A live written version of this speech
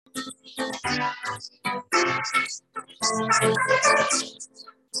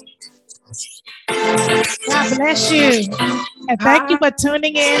God bless you. And thank you Hi. for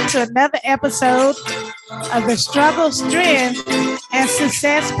tuning in to another episode of the Struggle, Strength, and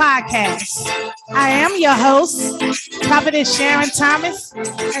Success Podcast. I am your host, Prophetess Sharon Thomas.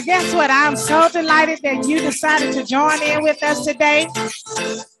 And guess what? I'm so delighted that you decided to join in with us today.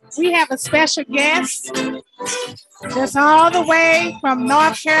 We have a special guest that's all the way from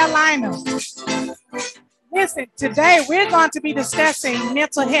North Carolina. Listen, today we're going to be discussing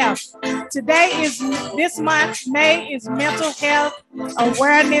mental health. This month, May is Mental Health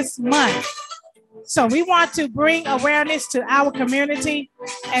Awareness Month. So we want to bring awareness to our community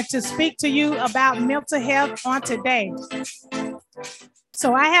and to speak to you about mental health on today.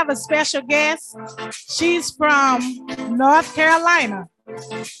 So I have a special guest. She's from North Carolina.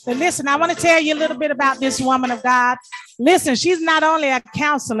 But listen, I want to tell you a little bit about this woman of God. Listen, she's not only a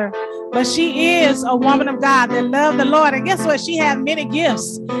counselor, but she is a woman of God that loves the Lord. And guess what? She has many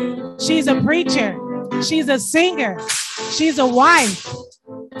gifts. She's a preacher. She's a singer. She's a wife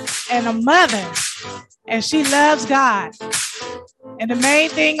and a mother. And she loves God. And the main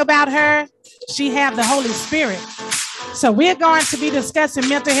thing about her, she has the Holy Spirit. So we're going to be discussing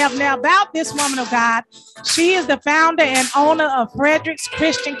mental health now. About this woman of God, she is the founder and owner of Fredricks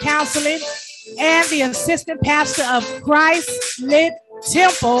Christian Counseling and the assistant pastor of Christ Lit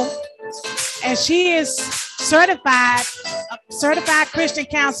Temple. And she is certified Christian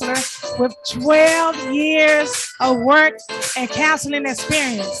counselor with 12 years of work and counseling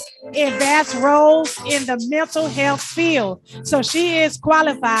experience in vast roles in the mental health field. So she is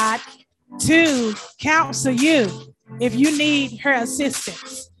qualified to counsel you if you need her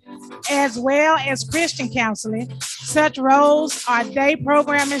assistance, as well as Christian counseling. Such roles are day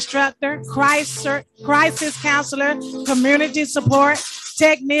program instructor, crisis counselor, community support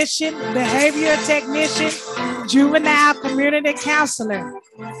technician, behavioral technician, juvenile community counselor.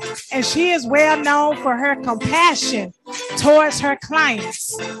 And she is well known for her compassion towards her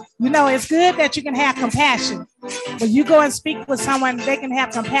clients. You know, it's good that you can have compassion. When you go and speak with someone, they can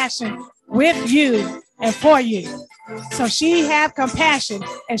have compassion with you and for you. So she have compassion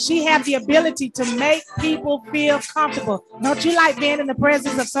and she have the ability to make people feel comfortable. Don't you like being in the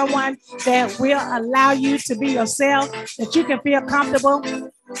presence of someone that will allow you to be yourself, that you can feel comfortable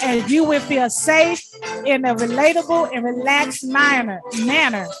and you will feel safe in a relatable and relaxed manner.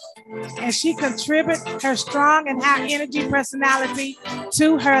 And she contributes her strong and high energy personality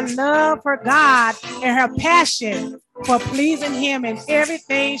to her love for God and her passion for pleasing him in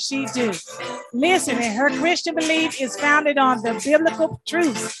everything she do. Listen, and her Christian belief is founded on the biblical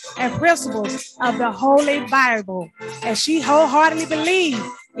truths and principles of the Holy Bible. And she wholeheartedly believes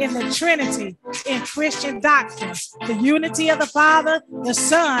in the Trinity, in Christian doctrines. The unity of the Father, the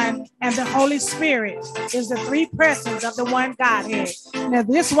Son, and the Holy Spirit is the three persons of the one Godhead. Now,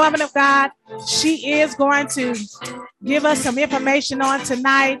 this woman of God, she is going to give us some information on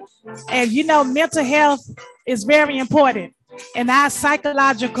tonight. And you know, mental health is very important. And our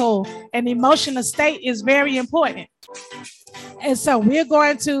psychological and emotional state is very important. And so we're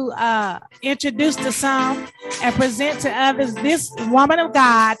going to introduce to some and present to others this woman of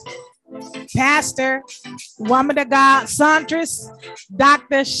God, pastor, woman of God, Santress,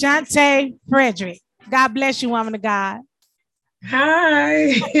 Dr. Shonte Fredrick. God bless you, woman of God.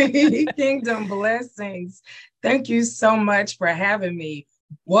 Hi, kingdom blessings. Thank you so much for having me.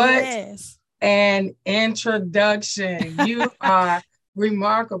 What an introduction. You are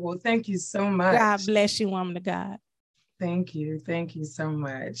remarkable. Thank you so much. God bless you, woman of God. Thank you. Thank you so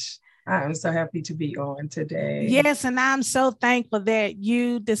much. I'm so happy to be on today. Yes, and I'm so thankful that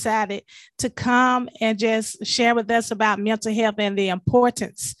you decided to come and just share with us about mental health and the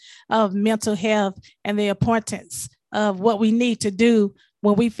importance of mental health and the importance of what we need to do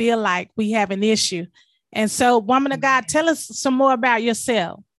when we feel like we have an issue. And so, woman of God, tell us some more about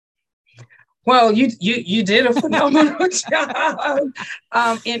yourself. Well, you did a phenomenal job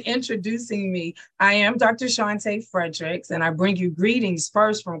in introducing me. I am Dr. Shonte Fredrick, and I bring you greetings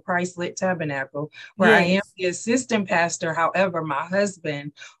first from Christ Lit Tabernacle, where I am the assistant pastor. However, my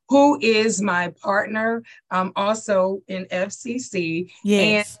husband, who is my partner, also in FCC,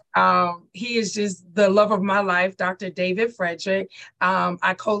 and he is just the love of my life, Dr. David Fredrick.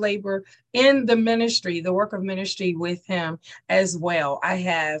 I co-labor in the ministry, the work of ministry with him as well. I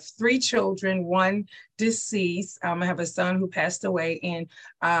have 3 children, 1 deceased. I have a son who passed away in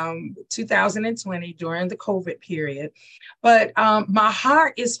 2020 during the COVID period. But my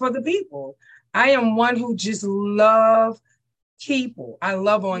heart is for the people. I am one who just love people. I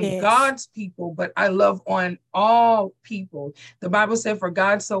love on Yes. God's people, but I love on all people. The Bible said, for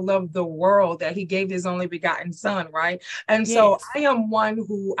God so loved the world that he gave his only begotten son, right? And so Yes. I am one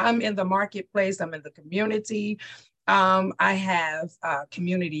who, I'm in the marketplace, I'm in the community. I have a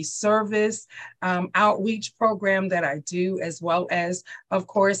community service outreach program that I do, as well as, of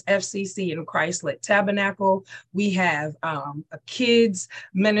course, FCC and Christ-led Tabernacle. We have a kids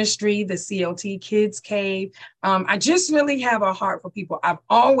ministry, the CLT Kids Cave. I just really have a heart for people. I've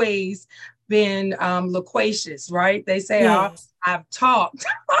always been loquacious, right? They say Yes. I've talked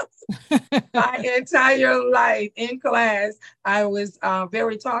my entire life in class. I was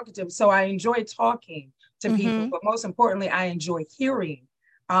very talkative. So I enjoy talking to people, but most importantly, I enjoy hearing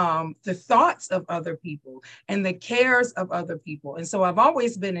the thoughts of other people and the cares of other people. And so I've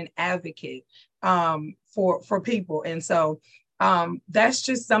always been an advocate for people. And so that's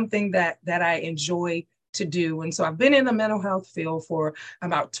just something that I enjoy to do. And so I've been in the mental health field for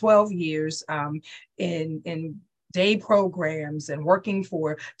about 12 years in day programs and working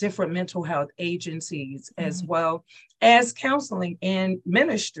for different mental health agencies, as well as counseling and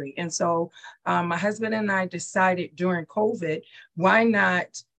ministry. And so my husband and I decided during COVID, why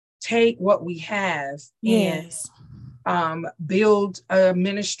not take what we have and build a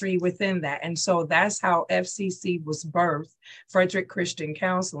ministry within that. And so that's how FCC was birthed, Fredricks Christian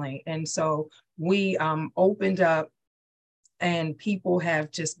Counseling. And so we opened up, and people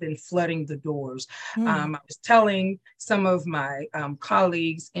have just been flooding the doors. I was telling some of my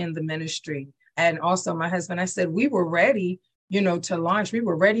colleagues in the ministry, and also my husband, I said, we were ready, to launch. We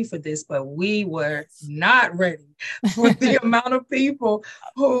were ready for this, but we were not ready for the amount of people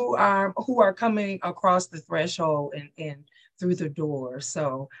who are coming across the threshold and through the door.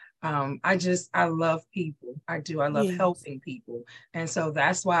 So I love people. I do. I love helping people. And so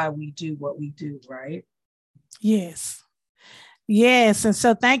that's why we do what we do, right? Yes. Yes. And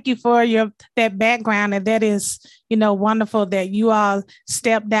so thank you for that background. And that is, wonderful that you all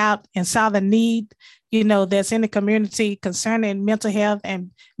stepped out and saw the need, that's in the community concerning mental health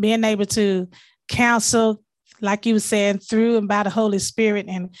and being able to counsel, like you were saying, through and by the Holy Spirit,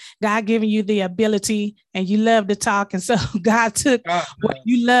 and God giving you the ability, and you love to talk. And so God took what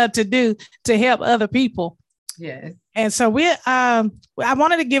you love to do to help other people. Yes. And so I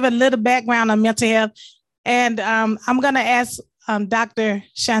wanted to give a little background on mental health. And I'm going to ask Dr.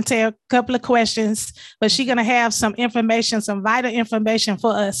 Shonte a couple of questions, but she's going to have some information, some vital information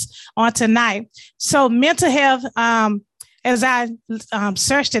for us on tonight. So mental health, as I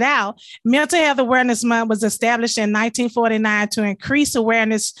searched it out, Mental Health Awareness Month was established in 1949 to increase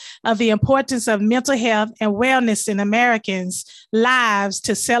awareness of the importance of mental health and wellness in Americans' lives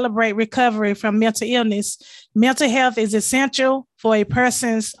to celebrate recovery from mental illness. Mental health is essential for a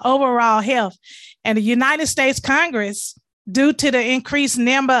person's overall health. And the United States Congress, due to the increased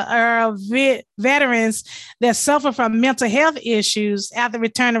number of veterans that suffer from mental health issues after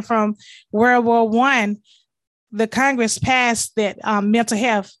returning from World War I, the Congress passed that mental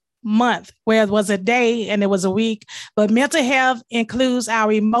health month, where it was a day and it was a week. But mental health includes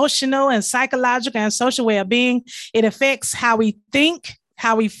our emotional and psychological and social well-being. It affects how we think,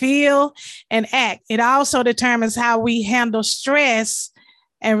 how we feel, and act. It also determines how we handle stress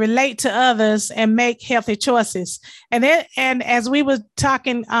and relate to others and make healthy choices. And as we were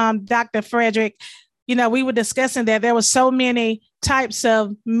talking, Dr. Fredrick, we were discussing that there were so many types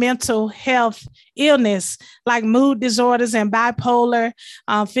of mental health illness, like mood disorders and bipolar,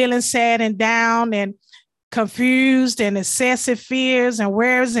 feeling sad and down and confused and excessive fears and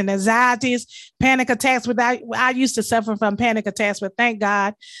worries and anxieties, panic attacks. I used to suffer from panic attacks, but thank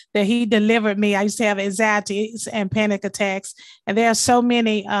God that he delivered me. I used to have anxieties and panic attacks, and there are so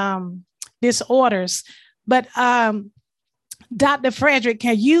many disorders. But Dr. Fredrick,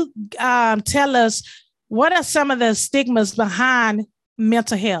 can you tell us what are some of the stigmas behind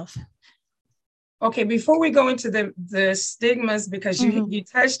mental health? Okay, before we go into the stigmas, because you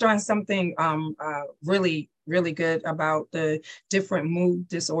touched on something really, really good about the different mood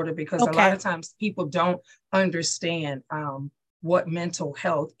disorder, because a lot of times people don't understand what mental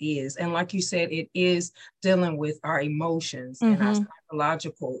health is. And like you said, it is dealing with our emotions and our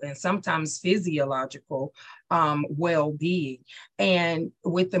psychological and sometimes physiological well-being. And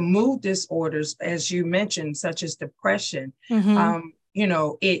with the mood disorders, as you mentioned, such as depression,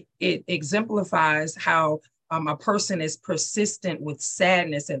 it exemplifies how a person is persistent with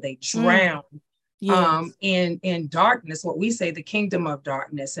sadness and they drown Yes. In darkness, what we say, the kingdom of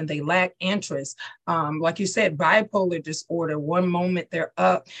darkness, and they lack interest. Like you said, bipolar disorder, one moment they're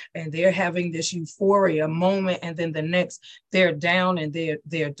up and they're having this euphoria moment, and then the next they're down and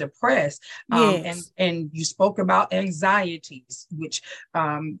they're depressed. Yes. And you spoke about anxieties, which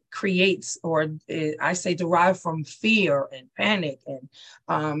creates, or I say derived from fear and panic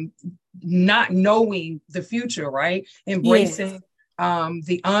and not knowing the future, right? Embracing Yes.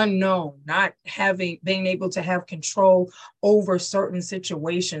 the unknown, not being able to have control over certain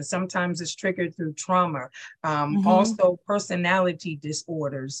situations. Sometimes it's triggered through trauma. Also personality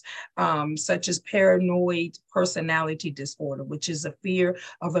disorders, such as paranoid personality disorder, which is a fear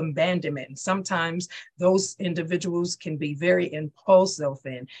of abandonment. And sometimes those individuals can be very impulsive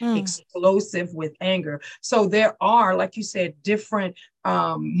and explosive with anger. So there are, like you said, different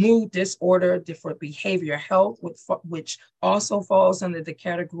mood disorder, different behavior health, which also falls under the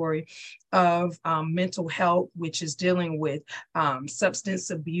category of mental health, which is dealing with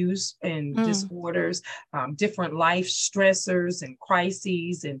substance abuse and disorders, different life stressors and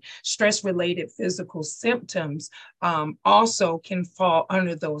crises and stress-related physical symptoms also can fall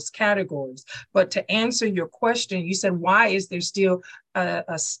under those categories. But to answer your question, you said, why is there still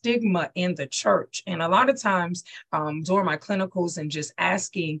a stigma in the church? And a lot of times during my clinicals and just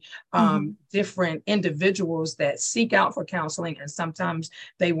asking different individuals that seek out for counseling, and sometimes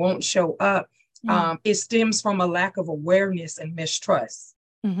they won't show up, it stems from a lack of awareness and mistrust.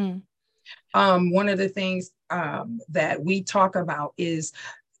 One of the things that we talk about is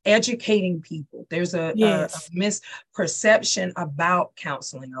educating people. There's a misperception about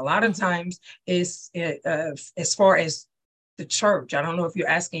counseling. A lot of times it's as far as the church. I don't know if you're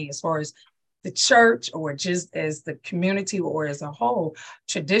asking as far as the church or just as the community or as a whole.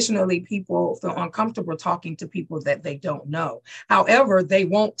 Traditionally, people feel uncomfortable talking to people that they don't know. However, they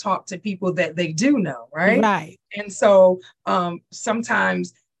won't talk to people that they do know, right? Right. And so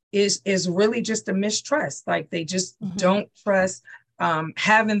sometimes is really just a mistrust. Like they just don't trust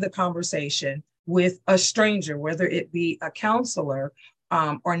having the conversation with a stranger, whether it be a counselor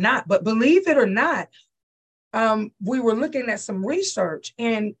or not. But believe it or not, we were looking at some research,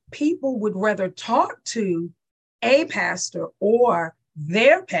 and people would rather talk to a pastor or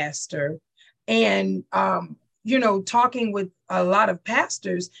their pastor. And, talking with a lot of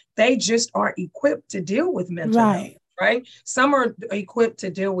pastors, they just aren't equipped to deal with mental health, right? Some are equipped to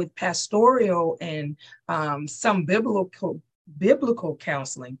deal with pastoral and some biblical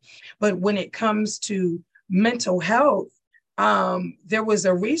counseling. But when it comes to mental health, there was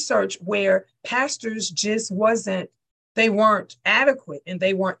a research where pastors just they weren't adequate and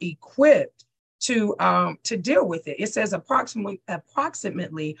they weren't equipped to deal with it. It says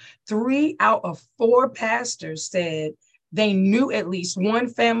approximately 3 out of 4 pastors said they knew at least one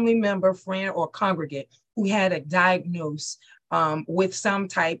family member, friend, or congregant who had a diagnosis with some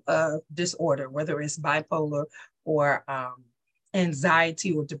type of disorder, whether it's bipolar or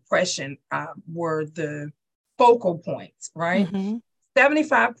anxiety or depression were the focal points, right?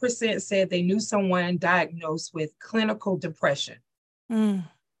 75% said they knew someone diagnosed with clinical depression.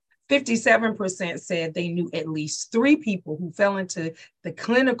 57% said they knew at least 3 people who fell into the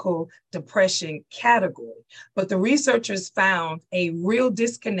clinical depression category. But the researchers found a real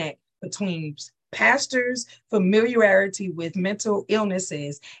disconnect between pastors' familiarity with mental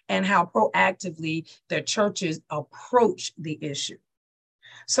illnesses and how proactively their churches approach the issue.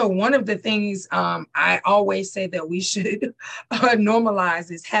 So one of the things I always say that we should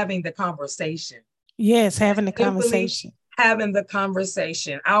normalize is having the conversation. Yes, having the conversation. Having the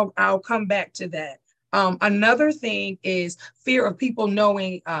conversation. I'll come back to that. Another thing is fear of people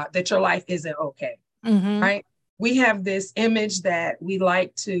knowing that your life isn't okay, right? We have this image that we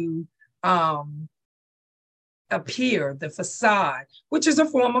like to appear, the facade, which is a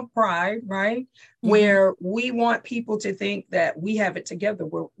form of pride, right? Where we want people to think that we have it together,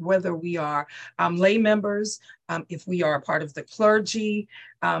 whether we are lay members, if we are a part of the clergy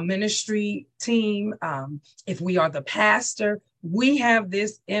ministry team, if we are the pastor, we have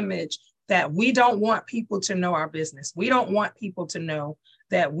this image that we don't want people to know our business. We don't want people to know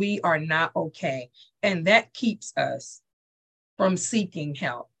that we are not okay. And that keeps us from seeking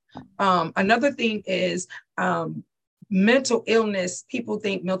help. Another thing is mental illness. People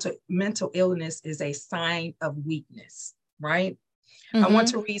think mental illness is a sign of weakness, right? I want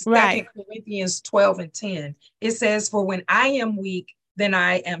to read 2 Corinthians 12:10. It says, "For when I am weak, then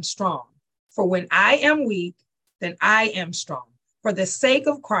I am strong. For when I am weak, then I am strong. For the sake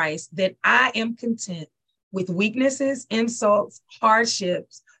of Christ, then I am content with weaknesses, insults,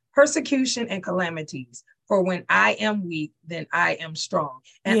 hardships, persecution, and calamities. For when I am weak, then I am strong.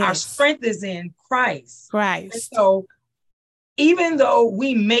 And our strength is in Christ. Christ. And so even though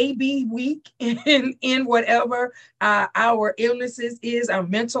we may be weak in whatever our illnesses is, our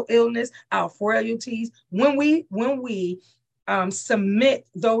mental illness, our frailties, when we submit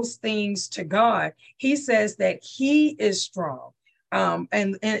those things to God, he says that he is strong.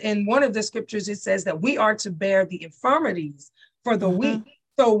 And in one of the scriptures, it says that we are to bear the infirmities for the weak.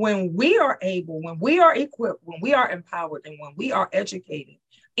 So when we are able, when we are equipped, when we are empowered, and when we are educated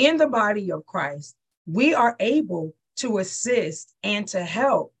in the body of Christ, we are able to assist and to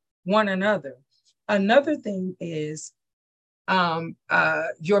help one another. Another thing is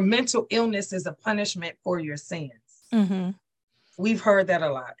your mental illness is a punishment for your sins. We've heard that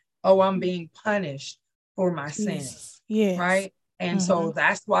a lot. Oh, I'm being punished for my sins. Yes. Right? And so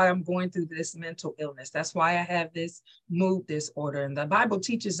that's why I'm going through this mental illness. That's why I have this mood disorder. And the Bible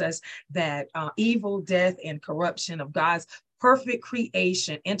teaches us that evil, death, and corruption of God's perfect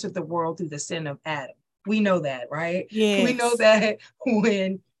creation entered the world through the sin of Adam. We know that, right? Yes. We know that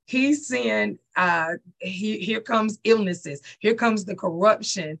when he sinned, here comes illnesses. Here comes the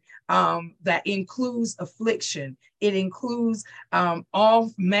corruption that includes affliction. It includes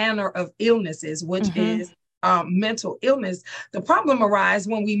all manner of illnesses, which is mental illness. The problem arises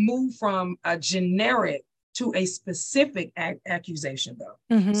when we move from a generic to a specific accusation, though.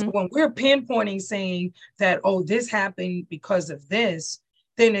 So when we're pinpointing, saying that, oh, this happened because of this,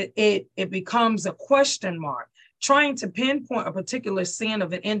 then it becomes a question mark. Trying to pinpoint a particular sin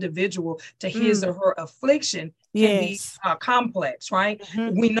of an individual to his or her affliction can be complex, right?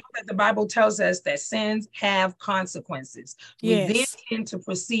 We know that the Bible tells us that sins have consequences. We then tend to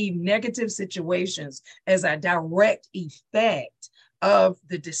perceive negative situations as a direct effect of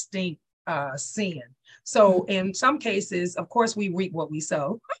the distinct sin. So in some cases, of course, we reap what we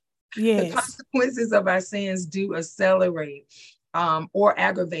sow. The consequences of our sins do accelerate or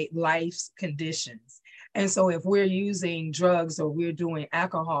aggravate life's conditions. And so if we're using drugs or we're doing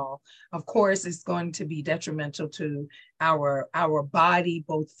alcohol, of course, it's going to be detrimental to our body,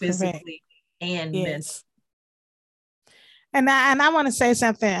 both physically and mentally. And I want to say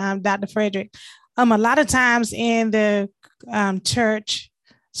something, Dr. Fredrick. A lot of times in the church,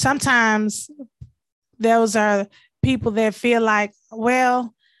 sometimes those are people that feel like,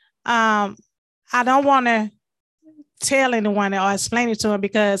 well, I don't want to tell anyone or explain it to them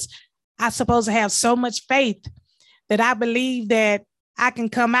because I'm supposed to have so much faith that I believe that I can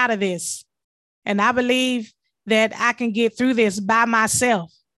come out of this. And I believe that I can get through this by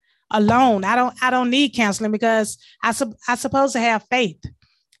myself alone. I don't need counseling because I'm supposed to have faith.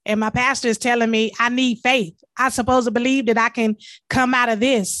 And my pastor is telling me I need faith. I'm supposed to believe that I can come out of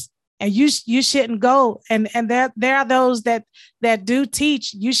this. And you shouldn't go. And there are those that do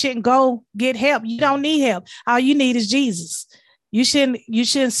teach you shouldn't go get help. You don't need help. All you need is Jesus. You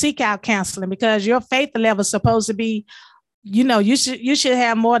shouldn't seek out counseling because your faith level is supposed to be, you should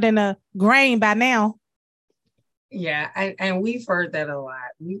have more than a grain by now. Yeah, and we've heard that a lot.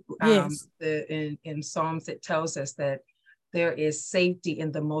 In Psalms, it tells us that there is safety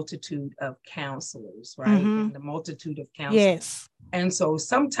in the multitude of counselors, right? In the multitude of counselors. Yes. And so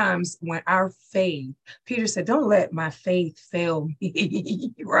sometimes when our faith, Peter said, don't let my faith fail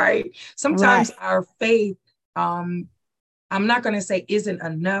me, right? Sometimes our faith, I'm not going to say isn't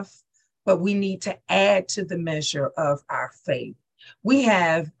enough, but we need to add to the measure of our faith. We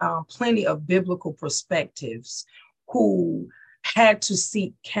have plenty of biblical perspectives who had to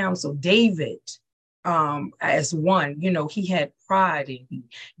seek counsel. David, as one, he had pride and he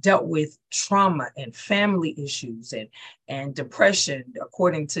dealt with trauma and family issues and depression,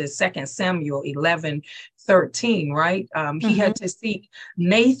 according to 2 Samuel 11:13, right? He had to seek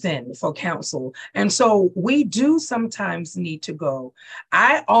Nathan for counsel. And so we do sometimes need to go.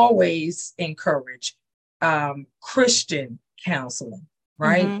 I always encourage Christian counseling,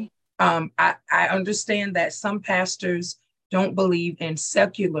 right? I understand that some pastors don't believe in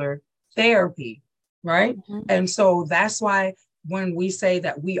secular therapy, right? And so that's why when we say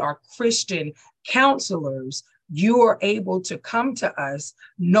that we are Christian counselors, you are able to come to us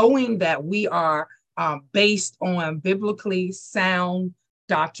knowing that we are based on biblically sound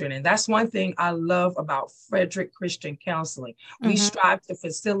doctrine. And that's one thing I love about Fredricks Christian Counseling. We strive to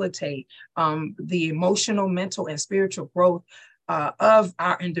facilitate the emotional, mental, and spiritual growth of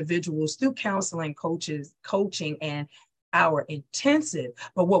our individuals through counseling, coaching, and our intensive.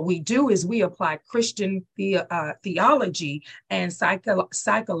 But what we do is we apply Christian theology and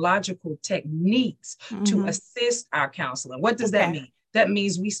psychological techniques to assist our counseling. What does that mean? That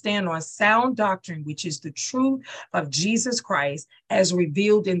means we stand on sound doctrine, which is the truth of Jesus Christ as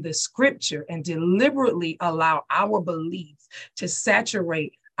revealed in the scripture, and deliberately allow our beliefs to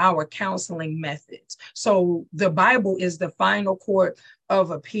saturate our counseling methods. So the Bible is the final court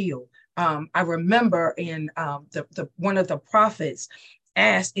of appeal. I remember in one of the prophets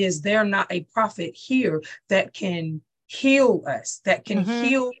asked, is there not a prophet here that can heal us, that can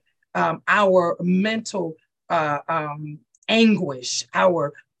heal our mental anguish,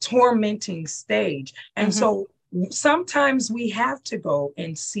 our tormenting stage? And so sometimes we have to go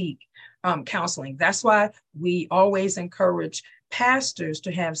and seek counseling. That's why we always encourage pastors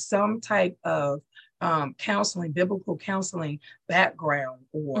to have some type of counseling, biblical counseling background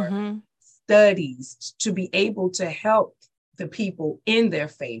or studies to be able to help the people in their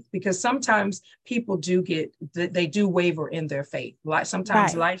faith, because sometimes people they do waver in their faith. Like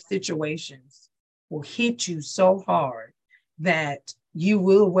sometimes life situations will hit you so hard that you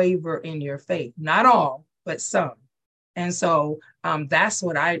will waver in your faith. Not all, but some. And so that's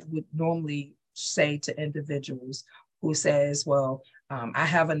what I would normally say to individuals who says, well, I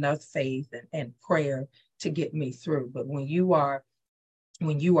have enough faith and prayer to get me through. But when you are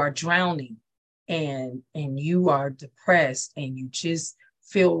drowning and you are depressed and you just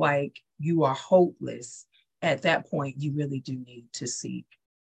feel like you are hopeless, at that point, you really do need to seek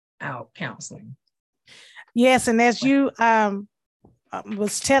out counseling. Yes. And as you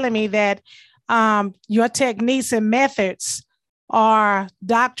was telling me that your techniques and methods are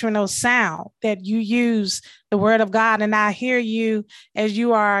doctrinal sound, that you use the word of God. And I hear you as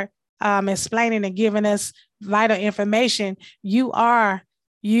you are explaining and giving us vital information, you are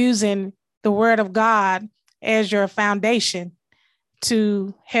using the word of God as your foundation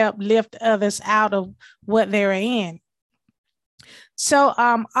to help lift others out of what they're in. So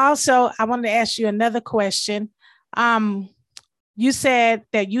also, I wanted to ask you another question. You said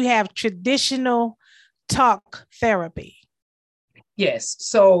that you have traditional talk therapy. Yes.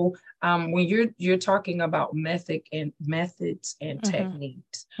 So when you're talking about methods and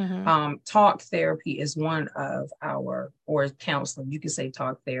techniques, talk therapy is one of or counseling, you can say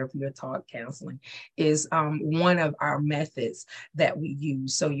talk therapy or talk counseling is one of our methods that we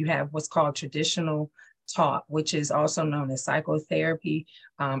use. So you have what's called traditional talk, which is also known as psychotherapy.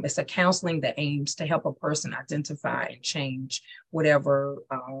 It's a counseling that aims to help a person identify and change whatever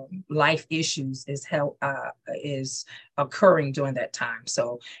life issues is occurring during that time.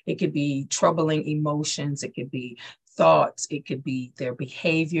 So it could be troubling emotions, it could be thoughts, it could be their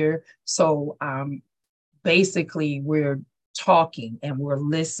behavior. So basically, we're talking and we're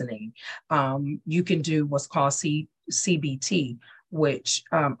listening. You can do what's called CBT, which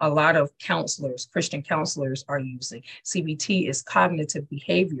a lot of counselors, Christian counselors, are using. CBT is cognitive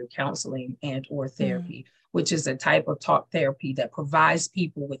behavior counseling and or therapy, which is a type of talk therapy that provides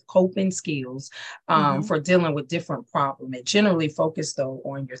people with coping skills for dealing with different problems. It generally focuses, though,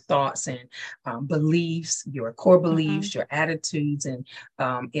 on your thoughts and beliefs, your core beliefs, your attitudes, and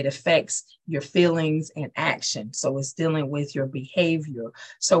it affects your feelings and action. So it's dealing with your behavior.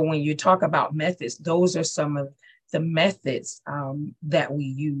 So when you talk about methods, those are some of the methods that we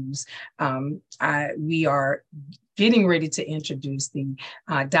use. We are getting ready to introduce the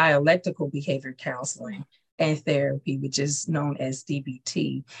dialectical behavior counseling and therapy, which is known as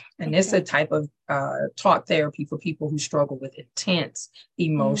DBT. And it's a type of talk therapy for people who struggle with intense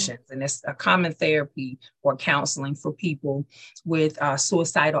emotions. And it's a common therapy or counseling for people with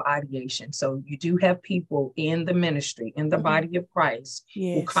suicidal ideation. So you do have people in the ministry, in the body of Christ,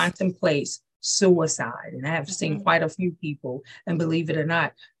 who contemplates suicide. And I have seen quite a few people, and believe it or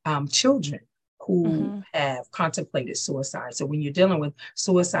not, children who have contemplated suicide. So when you're dealing with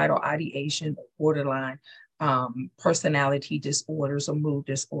suicidal ideation or borderline personality disorders or mood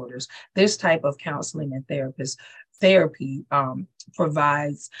disorders, this type of counseling and therapy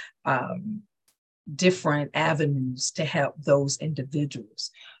provides different avenues to help those individuals.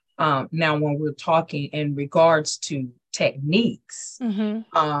 Now, when we're talking in regards to techniques,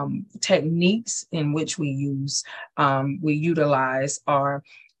 techniques in which we utilize are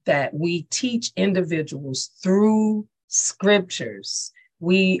that we teach individuals through scriptures.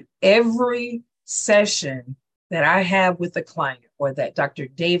 Every session that I have with a client or that Dr.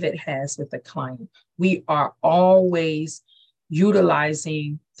 David has with a client, we are always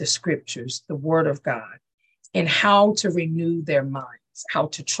utilizing the scriptures, the word of God, and how to renew their minds, how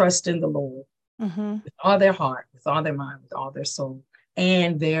to trust in the Lord with all their heart, with all their mind, with all their soul,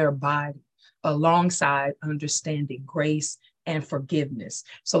 and their body, alongside understanding grace and forgiveness.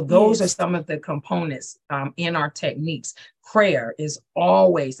 So those are some of the components in our techniques. Prayer is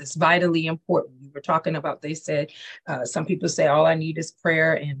always, it's vitally important. We were talking about, they said, some people say, all I need is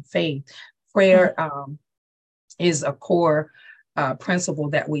prayer and faith. Prayer is a core principle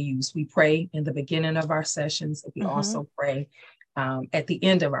that we use. We pray in the beginning of our sessions. We also pray at the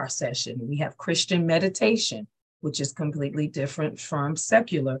end of our session. We have Christian meditation, which is completely different from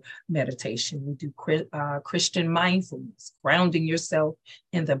secular meditation. We do Christian mindfulness, grounding yourself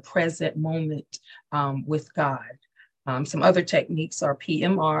in the present moment with God. Some other techniques are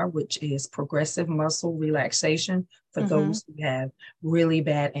PMR, which is progressive muscle relaxation for those who have really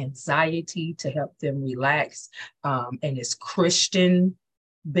bad anxiety, to help them relax. And it's Christian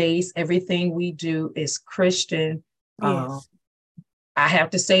based. Everything we do is Christian. Yes. I have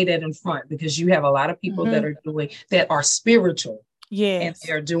to say that in front, because you have a lot of people that are spiritual. Yes. And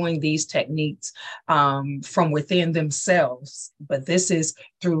they're doing these techniques from within themselves. But this is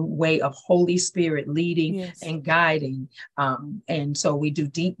through way of Holy Spirit leading and guiding. And so we do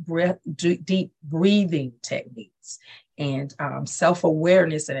deep breathing techniques and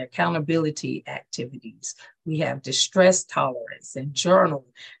self-awareness and accountability activities. We have distress tolerance and journaling.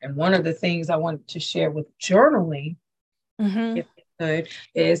 And one of the things I wanted to share with journaling, if it could,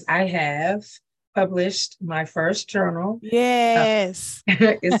 is I have published my first journal. Yes.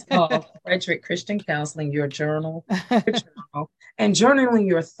 It's called Fredricks Christian Counseling, Your Journal. And journaling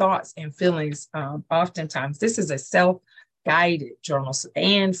your thoughts and feelings. Oftentimes, this is a self-guided journal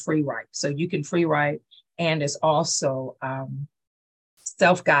and free write. So you can free write, and it's also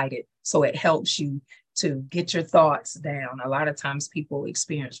self-guided. So it helps you to get your thoughts down. A lot of times people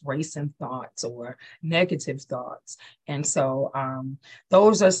experience racing thoughts or negative thoughts. And so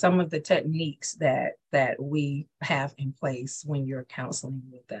those are some of the techniques that we have in place when you're counseling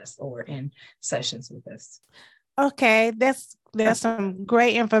with us or in sessions with us. Okay, that's some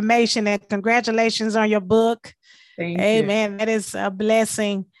great information, and congratulations on your book. Amen. That is a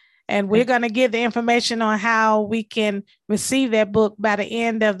blessing. And we're going to give the information on how we can receive that book by the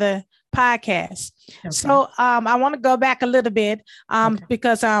end of the podcast. So I want to go back a little bit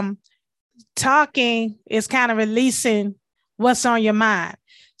because talking is kind of releasing what's on your mind.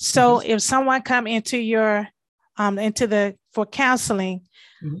 So if someone come into your for counseling,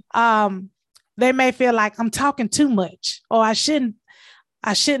 they may feel like I'm talking too much, or I shouldn't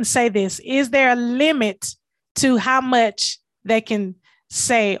say this. Is there a limit to how much they can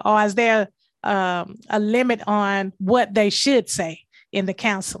say, or is there a limit on what they should say in the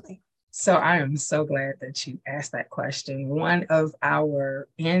counseling? So I am so glad that you asked that question. One of our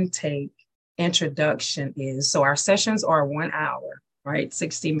intake introduction is, so our sessions are 1 hour, right?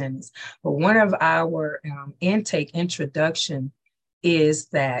 60 minutes. But one of our intake introduction is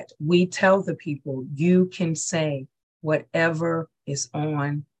that we tell the people, you can say whatever is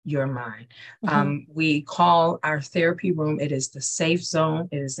on your mind. We call our therapy room, it is the safe zone.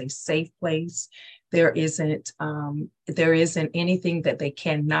 It is a safe place. There isn't anything that they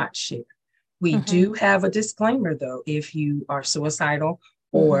cannot share. We do have a disclaimer, though. If you are suicidal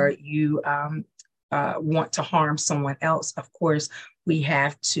or you want to harm someone else, of course, we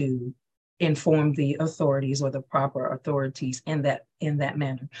have to inform the authorities or the proper authorities in that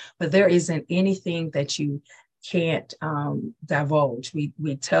manner. But there isn't anything that you can't divulge.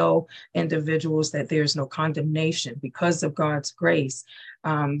 We tell individuals that there's no condemnation because of God's grace.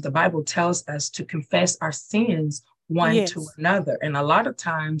 The Bible tells us to confess our sins one to another. And a lot of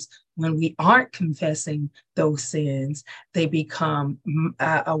times when we aren't confessing those sins, they become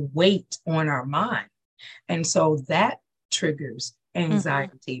a weight on our mind. And so that triggers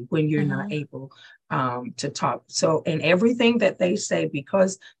anxiety when you're not able to talk. So in everything that they say,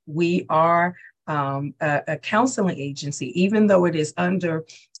 because we are a counseling agency, even though it is under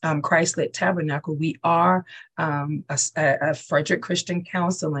Christ-led Tabernacle, we are a Fredricks Christian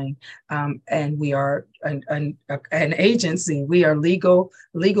Counseling, and we are an agency. We are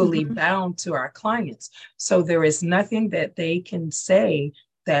legally bound to our clients. So there is nothing that they can say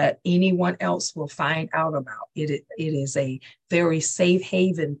that anyone else will find out about. It is a very safe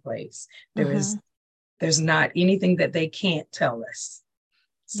haven place. There's not anything that they can't tell us.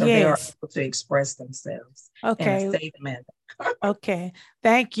 So they are able to express themselves in a safe manner. Okay,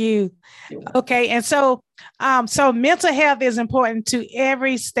 thank you. Okay, and so mental health is important to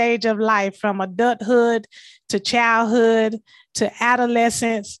every stage of life, from adulthood to childhood to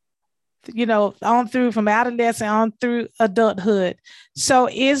adolescence, from adolescence on through adulthood. So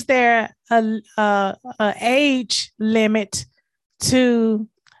is there a age limit to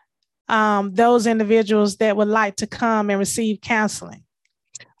those individuals that would like to come and receive counseling?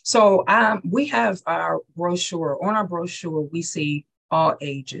 So we have our brochure. On our brochure, we see all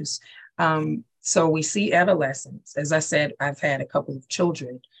ages. So we see adolescents. As I said, I've had a couple of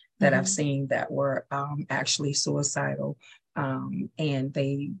children that I've seen that were actually suicidal, and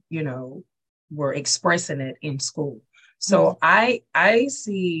they, were expressing it in school. So I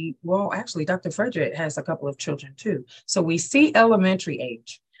see, well, actually, Dr. Fredrick has a couple of children too. So we see elementary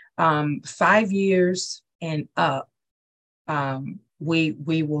age, 5 years and up.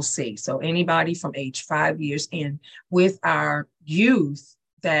 We will see. So anybody from age 5 years in, with our youth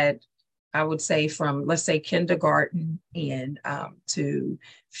that I would say from, let's say, kindergarten and to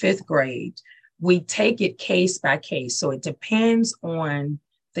fifth grade, we take it case by case. So it depends on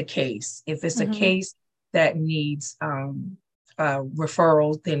the case. If it's a case that needs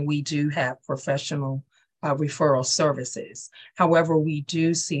referral, then we do have professional referral services. However, we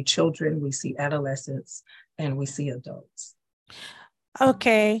do see children, we see adolescents, and we see adults.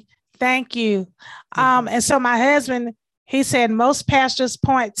 Okay, thank you. And so my husband, he said most pastors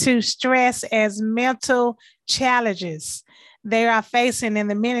point to stress as mental challenges they are facing in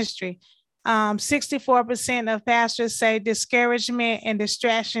the ministry. 64% of pastors say discouragement and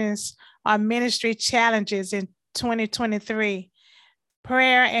distractions are ministry challenges in 2023.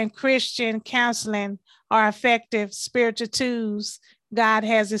 Prayer and Christian counseling are effective spiritual tools God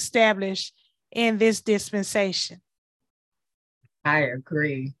has established in this dispensation. I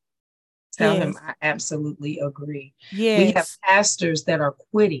agree. Tell him I absolutely agree. Yes. We have pastors that are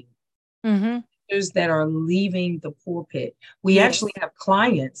quitting, pastors that are leaving the pulpit. We actually have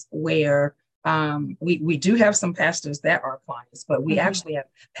clients where we do have some pastors that are clients, but we actually have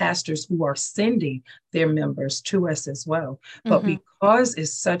pastors who are sending their members to us as well. But because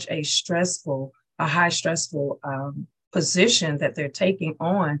it's such a high stressful position that they're taking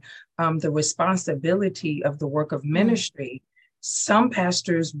on, the responsibility of the work of ministry, some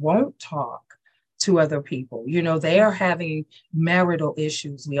pastors won't talk to other people. They are having marital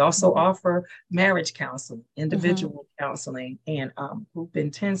issues. We also offer marriage counseling, individual counseling, and group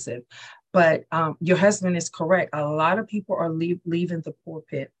intensive. But your husband is correct. A lot of people are leaving the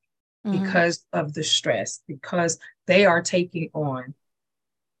pulpit because of the stress, because they are taking on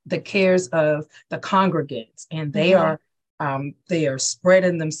the cares of the congregants, and they are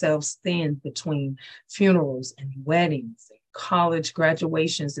spreading themselves thin between funerals and weddings, and college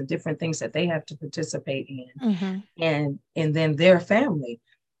graduations, and different things that they have to participate in, and then their family.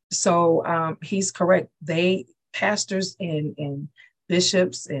 So he's correct. Pastors and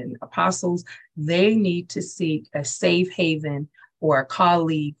bishops and apostles, they need to seek a safe haven or a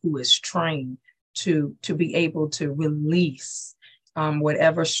colleague who is trained to be able to release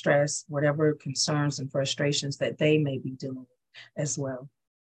whatever stress, whatever concerns and frustrations that they may be dealing with as well.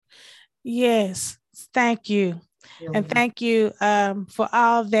 Yes, thank you. And thank you for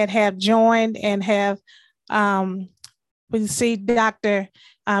all that have joined and have, we see Dr.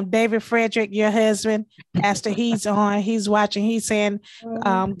 David Fredrick, your husband, Pastor, he's watching, he's saying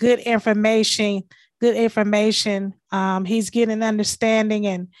good information. He's getting understanding,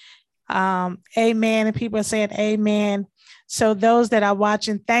 and amen. And people are saying amen. So those that are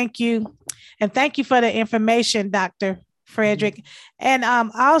watching, thank you. And thank you for the information, Dr. Fredrick. And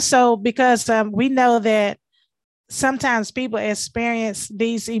also because we know that sometimes people experience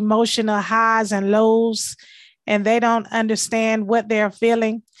these emotional highs and lows, and they don't understand what they're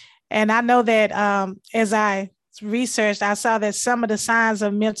feeling. And I know that as I researched, I saw that some of the signs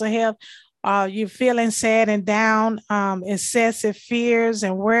of mental health are you're feeling sad and down, excessive fears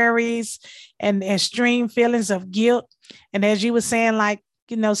and worries, and extreme feelings of guilt. And as you were saying,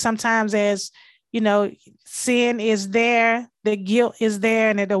 sometimes as sin is there, the guilt is there,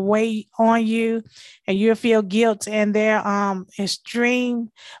 and it'll weigh on you, and you'll feel guilt. And there extreme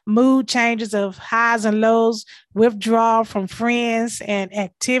mood changes of highs and lows, withdrawal from friends and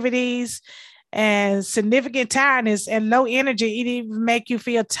activities, and significant tiredness and low energy. It even make you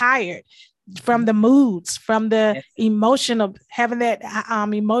feel tired from the moods, from the emotional, having that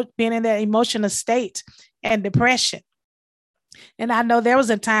being in that emotional state, and depression. And I know there was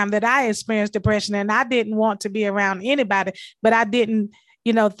a time that I experienced depression, and I didn't want to be around anybody, but I didn't,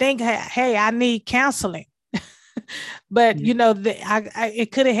 think, hey, I need counseling. But,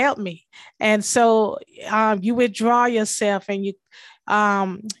 it could have helped me. And so you withdraw yourself, and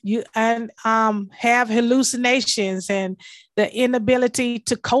you have hallucinations and the inability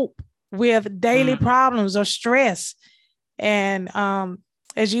to cope with daily problems or stress. And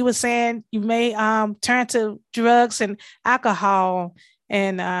as you were saying, you may turn to drugs and alcohol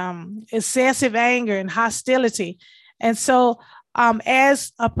and excessive anger and hostility. And so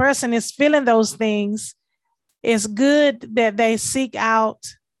as a person is feeling those things, it's good that they seek out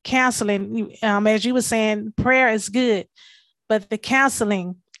counseling, as you were saying, prayer is good, but the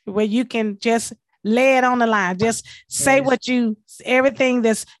counseling where you can just lay it on the line, just say everything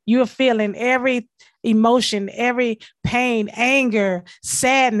that's you're feeling, every emotion, every pain, anger,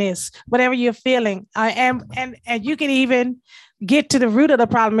 sadness, whatever you're feeling. And you can even get to the root of the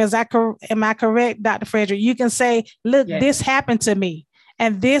problem. Am I correct, Dr. Fredrick? You can say, look, this happened to me,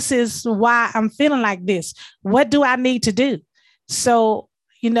 and this is why I'm feeling like this. What do I need to do? So,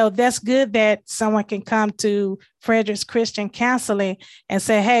 that's good that someone can come to Fredricks Christian Counseling and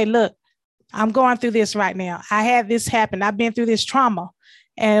say, hey, look, I'm going through this right now. I had this happen. I've been through this trauma.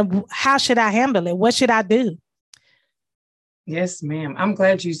 And how should I handle it? What should I do? Yes, ma'am. I'm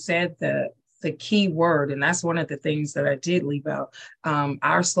glad you said the key word. And that's one of the things that I did leave out.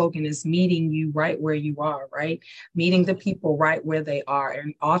 Our slogan is meeting you right where you are, right? Meeting the people right where they are.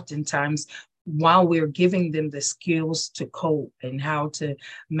 And oftentimes, while we're giving them the skills to cope and how to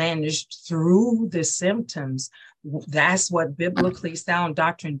manage through the symptoms, that's what biblically sound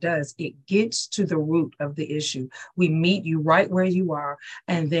doctrine does. It gets to the root of the issue. We meet you right where you are,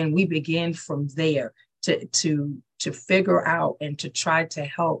 and then we begin from there to figure out and to try to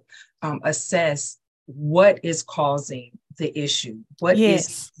help assess what is causing the issue, what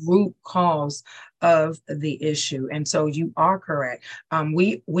is the root cause of the issue. And so you are correct.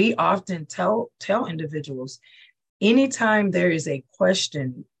 We often tell individuals, anytime there is a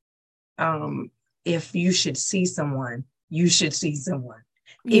question, if you should see someone, you should see someone.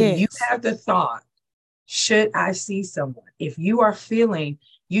 If you have the thought, should I see someone? If you are feeling,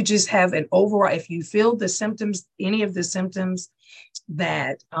 you just have an overall, if you feel the symptoms, any of the symptoms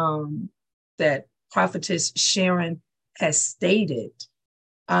that that Prophetess Sharon has stated,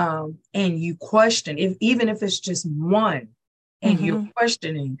 and you question, even if it's just one, and you're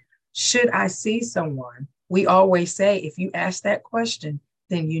questioning, should I see someone? We always say, if you ask that question,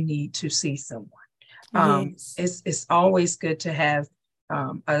 then you need to see someone. It's always good to have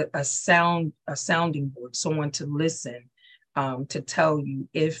a sounding board, someone to listen, to tell you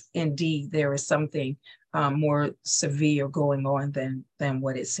if indeed there is something more severe going on than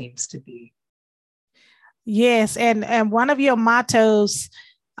what it seems to be. Yes, and one of your mottos,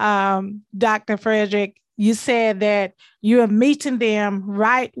 Dr. Fredrick, you said that you are meeting them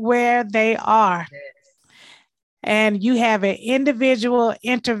right where they are, and you have an individual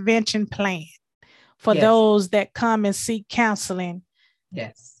intervention plan for those that come and seek counseling.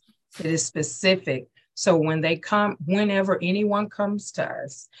 Yes, it is specific. So when they come, whenever anyone comes to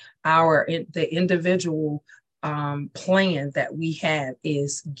us, the individual plan that we have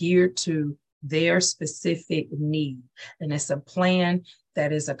is geared to their specific need. And it's a plan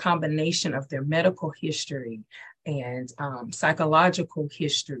that is a combination of their medical history and psychological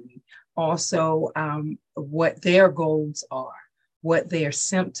history, also what their goals are, what their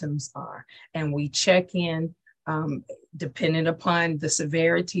symptoms are. And we check in depending upon the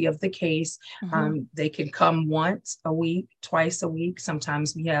severity of the case. They can come once a week, twice a week.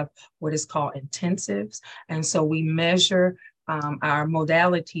 Sometimes we have what is called intensives. And so we measure our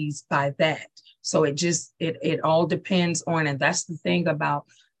modalities by that. So it all depends on, and that's the thing about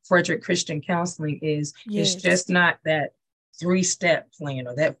Fredricks Christian Counseling is it's just not that 3-step plan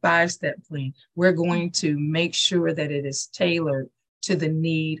or that 5-step plan. We're going to make sure that it is tailored to the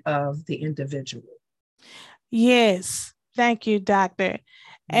need of the individual. Yes. Thank you, doctor.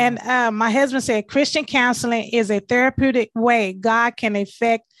 And my husband said, Christian counseling is a therapeutic way God can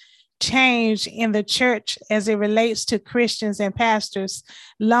effect change in the church as it relates to Christians and pastors.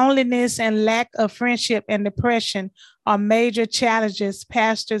 Loneliness and lack of friendship and depression are major challenges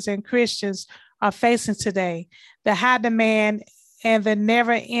pastors and Christians are facing today. The high demand and the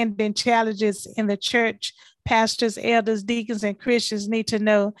never-ending challenges in the church, pastors, elders, deacons, and Christians need to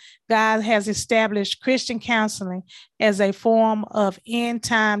know God has established Christian counseling as a form of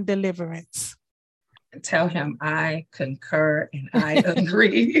end-time deliverance. Tell him I concur and I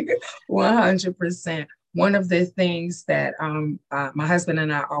agree 100%. One of the things that my husband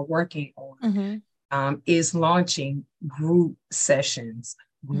and I are working on is launching group sessions,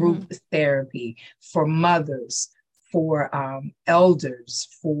 group therapy for mothers, for elders,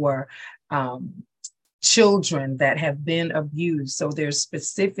 for children that have been abused. So there's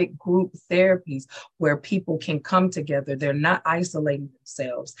specific group therapies where people can come together. They're not isolating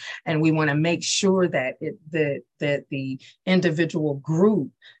themselves. And we want to make sure that the individual group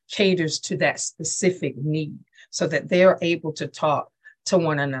caters to that specific need so that they're able to talk to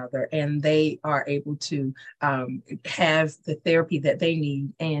one another, and they are able to have the therapy that they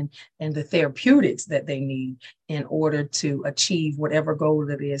need and the therapeutics that they need in order to achieve whatever goal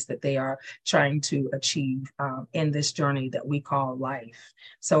it is that they are trying to achieve in this journey that we call life.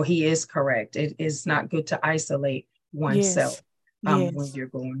 So he is correct. It is not good to isolate oneself when you're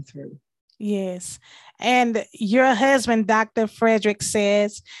going through. Yes. And your husband, Dr. Fredrick,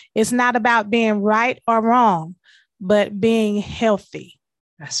 says it's not about being right or wrong, but being healthy.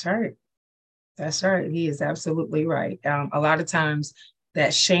 That's right. That's right. He is absolutely right. A lot of times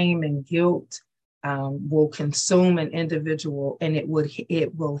that shame and guilt will consume an individual, and it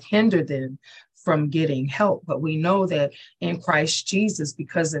will hinder them from getting help. But we know that in Christ Jesus,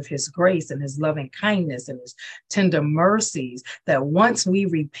 because of his grace and his loving kindness and his tender mercies, that once we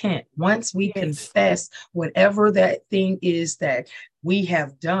repent, once we confess whatever that thing is that we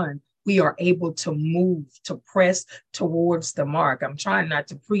have done, we are able to move, to press towards the mark. I'm trying not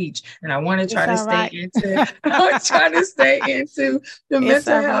to preach, and I want to try to stay into the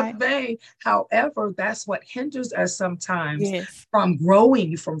mental health vein. However, that's what hinders us sometimes from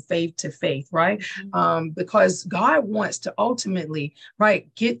growing from faith to faith, right? Because God wants to ultimately,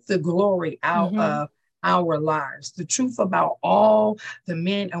 get the glory out of our lives. The truth about all the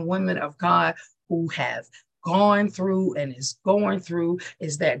men and women of God who have gone through and is going through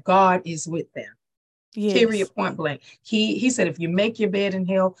is that God is with them. Period, point blank. He said, if you make your bed in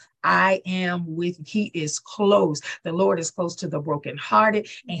hell, I am with you. He is close. The Lord is close to the brokenhearted,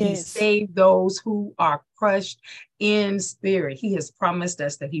 and he saved those who are crushed in spirit. He has promised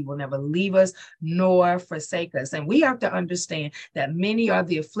us that he will never leave us nor forsake us. And we have to understand that many are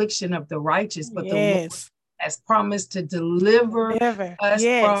the affliction of the righteous, but the Lord has promised to deliver us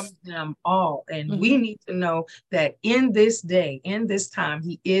from them all. And we need to know that in this day, in this time,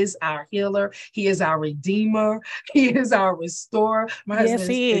 he is our healer. He is our redeemer. He is our restorer. My husband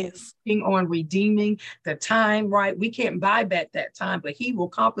is working on redeeming the time, right? We can't buy back that time, but he will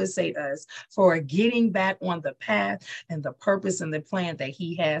compensate us for getting back on the path and the purpose and the plan that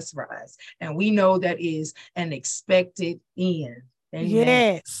he has for us. And we know that is an expected end.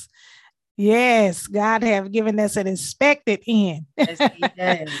 Amen. Yes, God have given us an expected end. Yes, he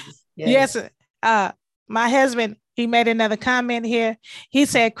has. Yes. My husband, he made another comment here. He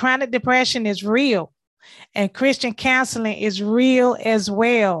said chronic depression is real, and Christian counseling is real as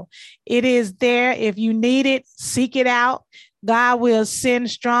well. It is there. If you need it, seek it out. God will send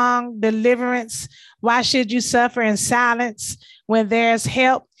strong deliverance. Why should you suffer in silence when there's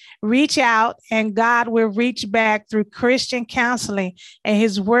help? Reach out, and God will reach back through Christian counseling and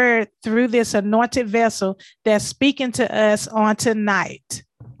his word through this anointed vessel that's speaking to us on tonight.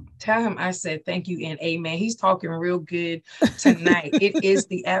 Tell him I said thank you and amen. He's talking real good tonight. It is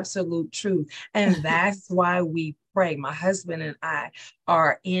the absolute truth. And that's why we pray. My husband and I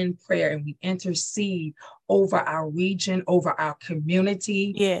are in prayer, and we intercede over our region, over our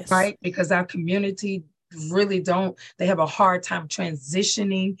community, right? Because our community really they have a hard time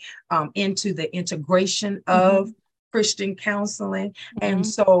transitioning into the integration of Christian counseling. And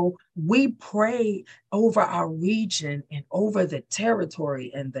so we pray over our region and over the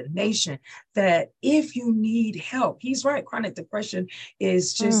territory and the nation that if you need help, he's right, chronic depression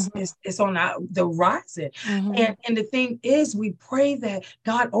is just, it's on the rising. And the thing is, we pray that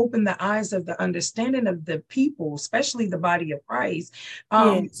God open the eyes of the understanding of the people, especially the body of Christ,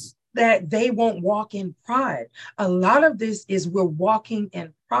 that they won't walk in pride. A lot of this is we're walking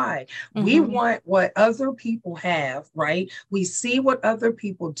in pride. We want what other people have, right? We see what other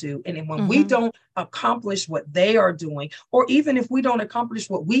people do. And then when we don't accomplish what they are doing, or even if we don't accomplish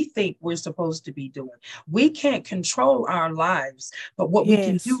what we think we're supposed to be doing, we can't control our lives. But what we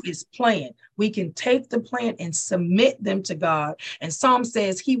can do is plan. We can take the plan and submit them to God. And Psalm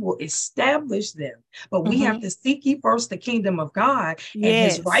says he will establish them. But we have to seek ye first the kingdom of God and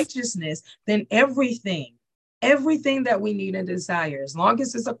his righteousness, then everything that we need and desire, as long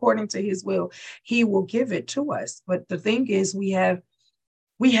as it's according to his will, he will give it to us. But the thing is, we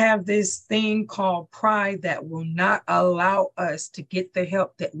have this thing called pride that will not allow us to get the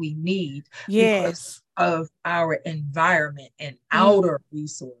help that we need because of our environment and outer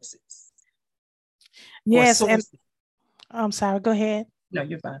resources. Yes. And I'm sorry, go ahead. No,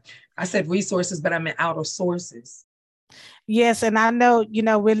 you're fine. I said resources, but I meant outer sources. Yes, and I know,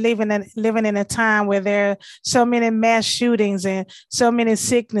 we're living in a time where there are so many mass shootings and so many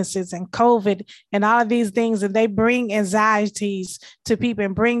sicknesses and COVID and all of these things, and they bring anxieties to people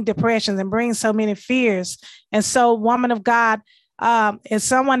and bring depressions and bring so many fears. And so, woman of God, if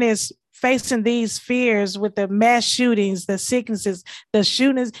someone is facing these fears with the mass shootings, the sicknesses, the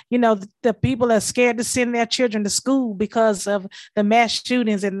shootings, the people are scared to send their children to school because of the mass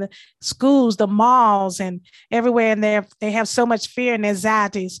shootings in the schools, the malls, and everywhere. And they have so much fear and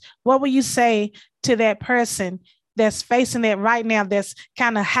anxieties. What would you say to that person that's facing it right now, that's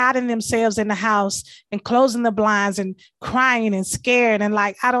kind of hiding themselves in the house and closing the blinds and crying and scared and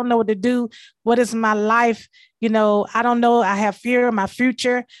like, I don't know what to do. What is my life? I don't know. I have fear of my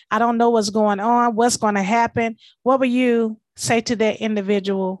future. I don't know what's going on, what's going to happen. What would you say to that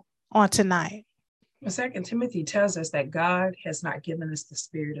individual on tonight? Well, 2 Timothy tells us that God has not given us the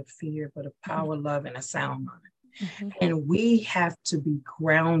spirit of fear, but of power, love, and a sound mind. Mm-hmm. And we have to be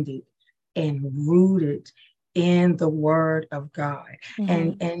grounded and rooted in the word of God.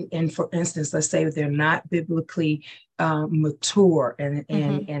 Mm-hmm. And for instance, let's say they're not biblically mature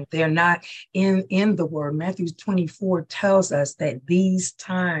and they're not in the word. Matthew 24 tells us that these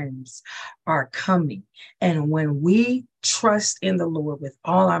times are coming. And when we trust in the Lord with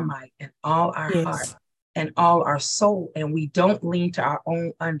all our might and all our heart and all our soul, and we don't lean to our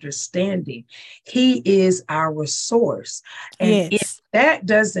own understanding, he is our source. And if that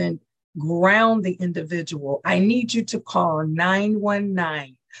doesn't ground the individual, I need you to call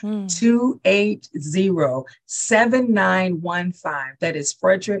 919-280-7915. That is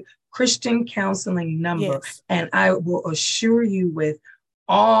Fredricks Christian Counseling number. Yes. And I will assure you with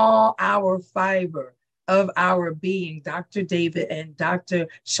all our fiber of our being, Dr. David and Dr.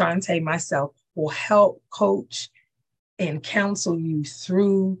 Shonte, myself, will help coach and counsel you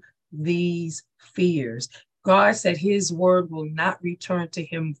through these fears. God said his word will not return to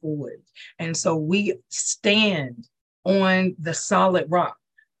him void. And so we stand on the solid rock.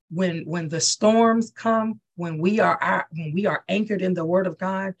 When the storms come, when we are anchored in the word of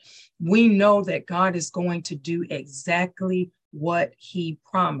God, we know that God is going to do exactly what he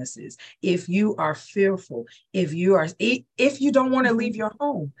promises. If you are fearful, if you don't want to leave your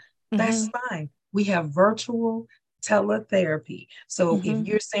home, that's fine. We have virtual teletherapy. So if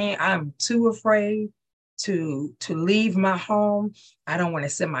you're saying I'm too afraid to leave my home, I don't want to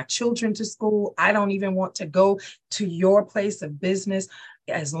send my children to school, I don't even want to go to your place of business,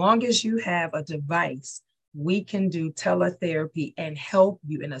 as long as you have a device, we can do teletherapy and help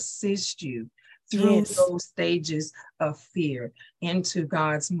you and assist you through those stages of fear into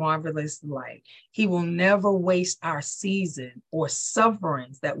God's marvelous light. He will never waste our season or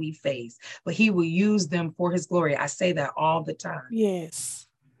sufferings that we face, but he will use them for his glory. I say that all the time.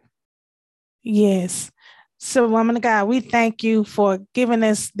 Yes. So, woman of God, we thank you for giving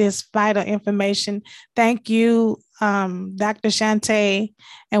us this vital information. Thank you, Dr. Shonte,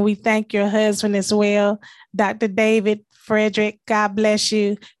 and we thank your husband as well, Dr. David Fredrick. God bless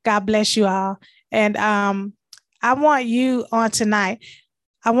you. God bless you all. And I want you on tonight,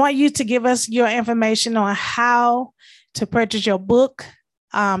 I want you to give us your information on how to purchase your book,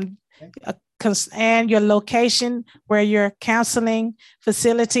 and your location where your counseling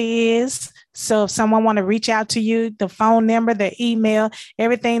facility is. So if someone want to reach out to you, the phone number, the email,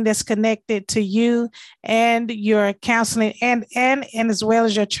 everything that's connected to you and your counseling and as well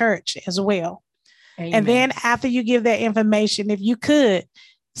as your church as well. Amen. And then after you give that information, if you could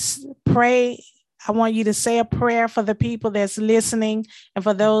pray, I want you to say a prayer for the people that's listening and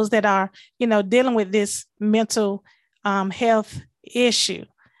for those that are, dealing with this mental health issue.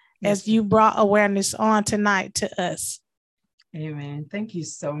 As you brought awareness on tonight to us. Amen. Thank you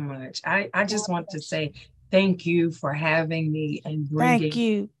so much. I just want to say thank you for having me and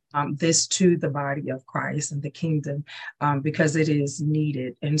bringing this to the body of Christ and the kingdom, because it is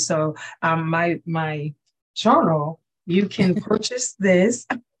needed. And so my journal, you can purchase this.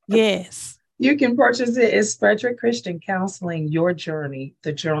 Yes. You can purchase it. It's Fredricks Christian Counseling, Your Journey,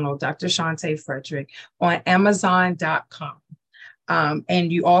 the journal, Dr. Shonte Fredrick, on Amazon.com.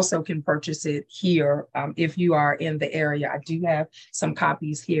 And you also can purchase it here if you are in the area. I do have some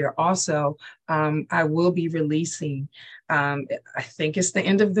copies here. Also, I will be releasing, I think it's the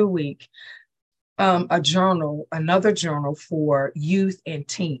end of the week, another journal for youth and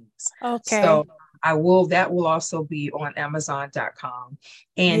teens. Okay. So that will also be on Amazon.com.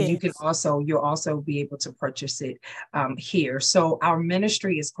 And you'll also be able to purchase it here. So our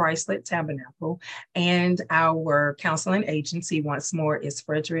ministry is Christ-led Tabernacle, and our counseling agency, once more, is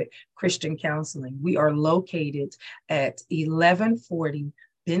Fredricks Christian Counseling. We are located at 1140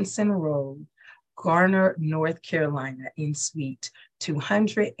 Benson Road, Garner, North Carolina, in Suite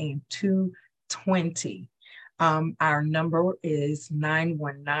 20220. Our number is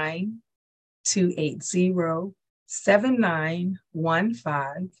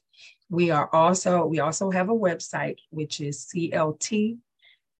 919-280-7915. We also have a website, which is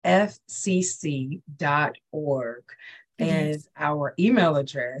fcc.org. And our email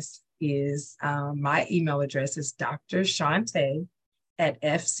address is, my email address is Dr. Shonte at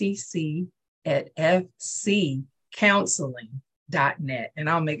fccounseling.net. And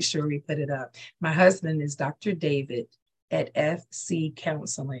I'll make sure we put it up. My husband is Dr. David at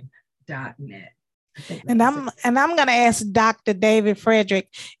fccounseling.net. And I'm going to ask Dr. David Fredrick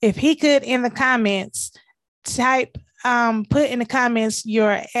if he could in the comments put in the comments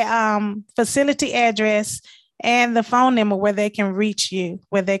your facility address and the phone number where they can reach you,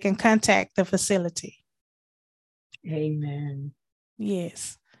 where they can contact the facility. Amen.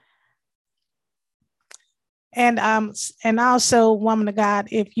 Yes. And also, woman of God,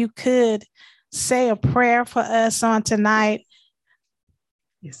 if you could say a prayer for us on tonight.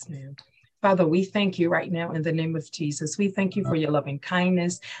 Yes, ma'am. Father, we thank you right now in the name of Jesus. We thank you for your loving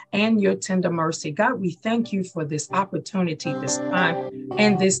kindness and your tender mercy. God, we thank you for this opportunity, this time,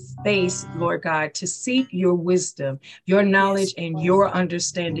 and this space, Lord God, to seek your wisdom, your knowledge, and your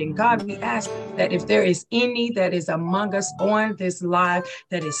understanding. God, we ask that if there is any that is among us on this live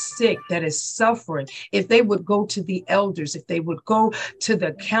that is sick, that is suffering, if they would go to the elders, if they would go to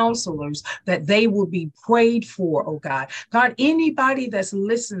the counselors, that they will be prayed for, oh God. God, anybody that's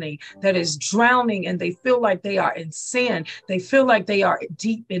listening that is drowning and they feel like they are in sin, they feel like they are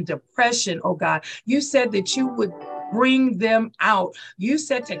deep in depression, oh God, you said that you would bring them out. You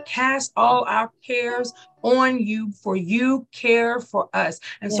said to cast all our cares on you, for you care for us.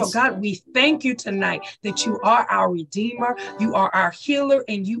 And so, God, we thank you tonight that you are our Redeemer, you are our healer,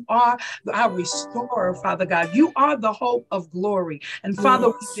 and you are our restorer, Father God. You are the hope of glory. And Father,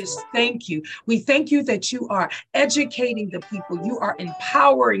 we just thank you. We thank you that you are educating the people, you are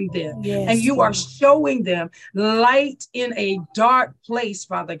empowering them, and you are showing them light in a dark place,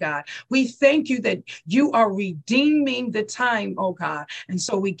 Father God. We thank you that you are redeeming the time, oh God. And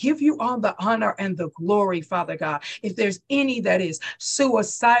so we give you all the honor and the glory, Father God. If there's any that is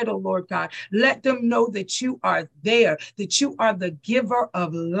suicidal, Lord God, let them know that you are there, that you are the giver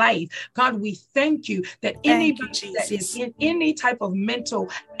of life. God, we thank you that anybody that is in any type of mental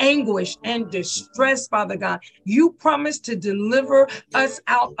anguish and distress, Father God, you promise to deliver us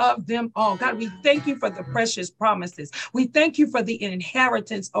out of them all. God, we thank you for the precious promises. We thank you for the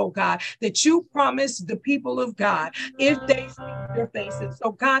inheritance, oh God, that you promised the people of God if they seek your faces.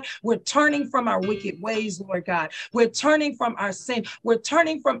 So God, we're turning from our wicked ways, Lord God. We're turning from our sin. We're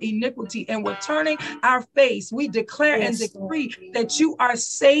turning from iniquity, and we're turning our face. We declare and decree that you are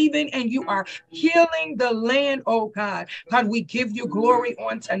saving and you are healing the land, oh God. God, we give you glory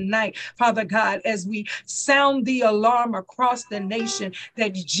on tonight, Father God, as we sound the alarm across the nation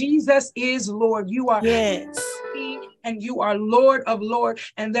that Jesus is Lord. You are King and you are Lord of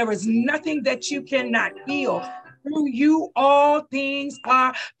Lords, and there is nothing that you cannot heal. Through you, all things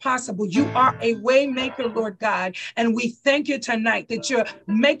are possible. You are a way maker, Lord God. And we thank you tonight that you're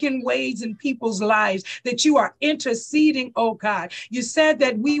making ways in people's lives, that you are interceding, oh God. You said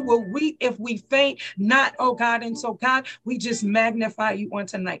that we will weep if we faint not, oh God. And so, God, we just magnify you on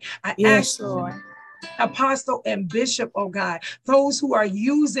tonight. I ask you, Apostle and Bishop, oh God, those who are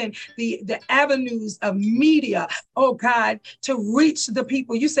using the avenues of media, oh God, to reach the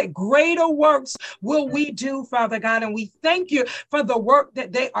people. You say greater works will we do, Father God, and we thank you for the work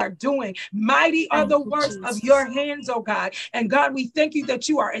that they are doing. Mighty are the works of your hands, oh God. And God, we thank you that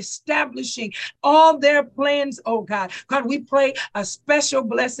you are establishing all their plans, oh God. God, we pray a special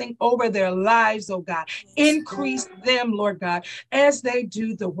blessing over their lives, oh God. Increase them, Lord God, as they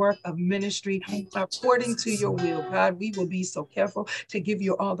do the work of ministry according to your will. God, we will be so careful to give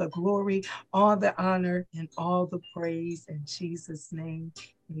you all the glory, all the honor, and all the praise in Jesus' name.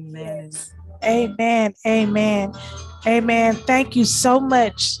 Amen. Amen. Amen. Amen. Thank you so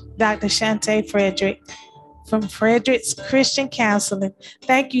much, Dr. Shonte Fredrick from Fredricks Christian Counseling.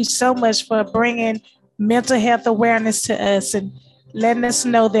 Thank you so much for bringing mental health awareness to us and letting us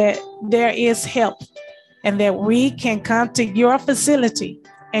know that there is help and that we can come to your facility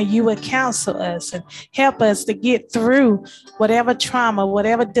and you will counsel us and help us to get through whatever trauma,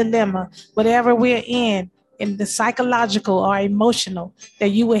 whatever dilemma, whatever we're in the psychological or emotional,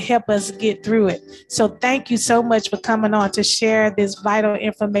 that you will help us get through it. So thank you so much for coming on to share this vital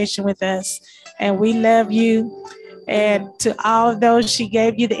information with us. And we love you. And to all of those, she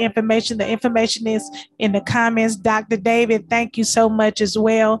gave you the information. The information is in the comments. Dr. David, thank you so much as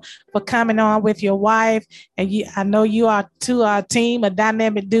well for coming on with your wife. And I know you are to our team, a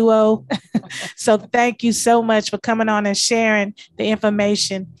dynamic duo. So thank you so much for coming on and sharing the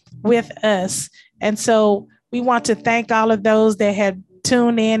information with us. And so we want to thank all of those that had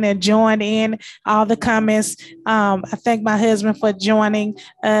tuned in and joined in all the comments. I thank my husband for joining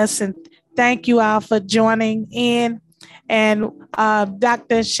us, and thank you all for joining in. And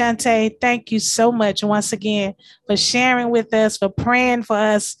Dr. Shonte, thank you so much once again for sharing with us, for praying for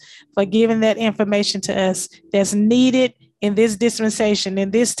us, for giving that information to us that's needed in this dispensation, in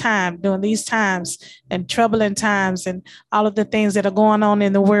this time, during these times and troubling times and all of the things that are going on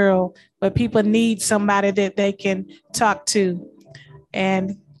in the world, but people need somebody that they can talk to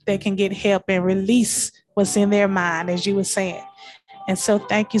and they can get help and release what's in their mind, as you were saying. And so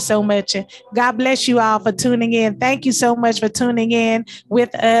thank you so much. And God bless you all for tuning in. Thank you so much for tuning in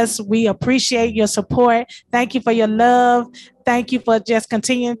with us. We appreciate your support. Thank you for your love. Thank you for just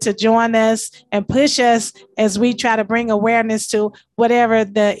continuing to join us and push us as we try to bring awareness to whatever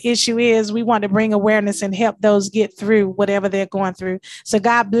the issue is. We want to bring awareness and help those get through whatever they're going through. So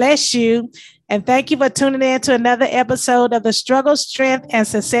God bless you. And thank you for tuning in to another episode of the Struggle, Strength, and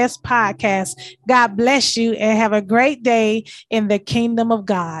Success podcast. God bless you and have a great day in the kingdom of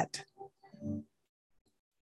God.